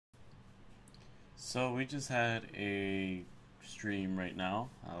So we just had a stream right now.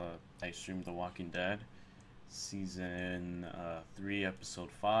 I streamed The Walking Dead season 3, episode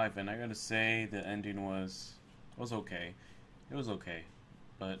 5, and I gotta say the ending was okay. It was okay,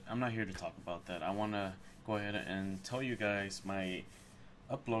 but I'm not here to talk about that. I want to go ahead and tell you guys my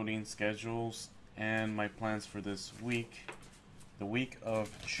uploading schedules and my plans for this week. The week of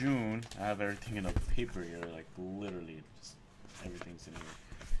June, I have everything in a paper here, like literally, just everything's in here.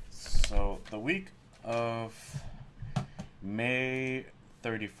 So the week of May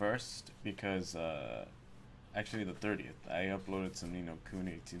 31st, because actually the 30th, I uploaded some Ni no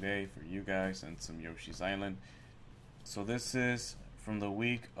Kuni today for you guys and some Yoshi's Island. So this is from the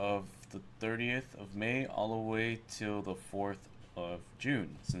week of the 30th of May all the way till the 4th of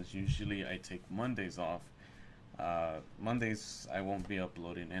June, since usually I take Mondays off. Mondays I won't be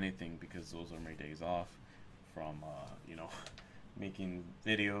uploading anything because those are my days off from making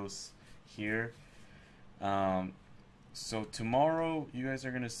videos here. So tomorrow you guys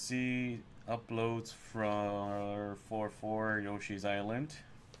are gonna see uploads for Yoshi's Island.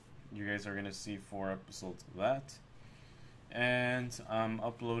 You guys are gonna see 4 episodes of that, and I'm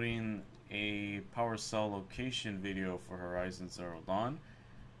uploading a Power Cell location video for Horizon Zero Dawn,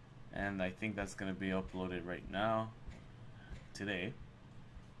 and I think that's gonna be uploaded right now today.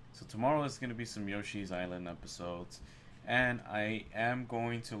 So tomorrow is gonna be some Yoshi's Island episodes, and I am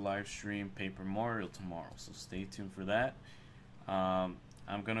going to live stream Paper Mario tomorrow, so stay tuned for that.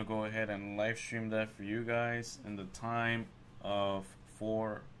 I'm gonna go ahead and live stream that for you guys in the time of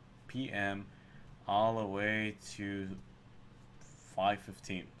 4 p.m. all the way to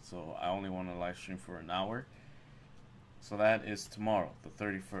 5:15. So I only want to live stream for an hour. So that is tomorrow, the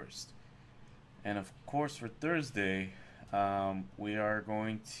 31st. And of course for Thursday, we are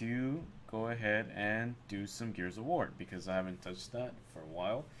going to go ahead and do some Gears of War, because I haven't touched that for a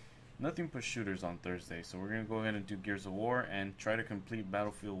while. Nothing but shooters on Thursday, so we're going to go ahead and do Gears of War and try to complete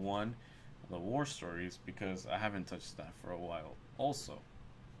Battlefield 1, the war stories, because I haven't touched that for a while also.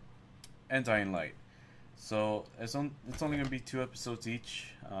 And Dying Light. So it's only going to be 2 episodes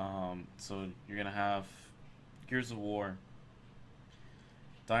each, so you're going to have Gears of War,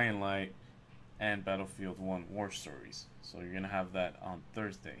 Dying Light, and Battlefield 1 war stories. So you're going to have that on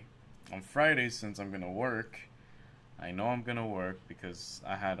Thursday. On Friday, since I'm going to work, I know I'm going to work because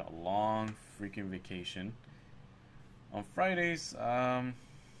I had a long freaking vacation. On Fridays,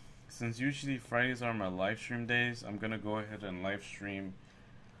 since usually Fridays are my live stream days, I'm going to go ahead and live stream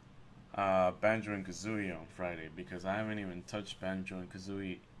Banjo and Kazooie on Friday, because I haven't even touched Banjo and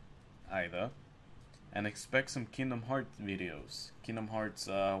Kazooie either. And expect some Kingdom Hearts videos. Kingdom Hearts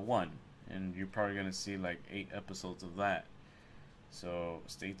 1. And you're probably going to see like 8 episodes of that. So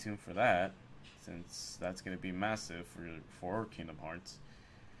stay tuned for that, since that's going to be massive for Kingdom Hearts.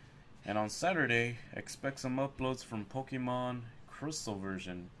 And on Saturday, expect some uploads from Pokemon Crystal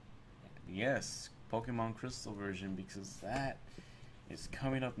version. Yes, Pokemon Crystal version, because that is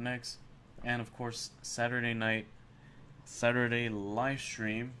coming up next. And of course, Saturday night, Saturday live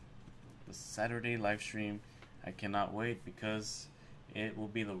stream. The Saturday live stream, I cannot wait, because it will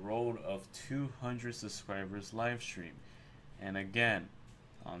be the road of 200 subscribers live stream. And again,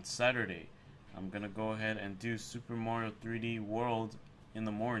 on Saturday, I'm gonna go ahead and do Super Mario 3D World in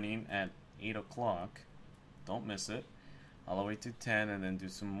the morning at 8 o'clock. Don't miss it. All the way to 10, and then do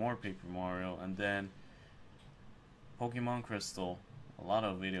some more Paper Mario, and then Pokemon Crystal. A lot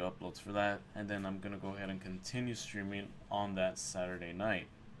of video uploads for that, and then I'm gonna go ahead and continue streaming on that Saturday night.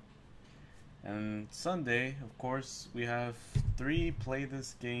 And Sunday, of course, we have 3 Play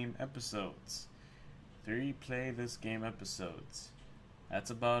This Game episodes. 3 Play This Game episodes. That's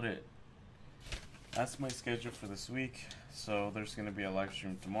about it. That's my schedule for this week. So there's going to be a live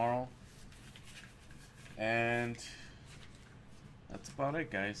stream tomorrow. And that's about it,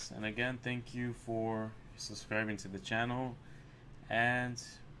 guys. And again, thank you for subscribing to the channel. And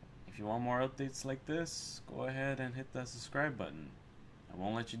if you want more updates like this, go ahead and hit that subscribe button. I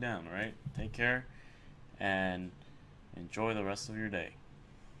won't let you down, alright? Take care and enjoy the rest of your day.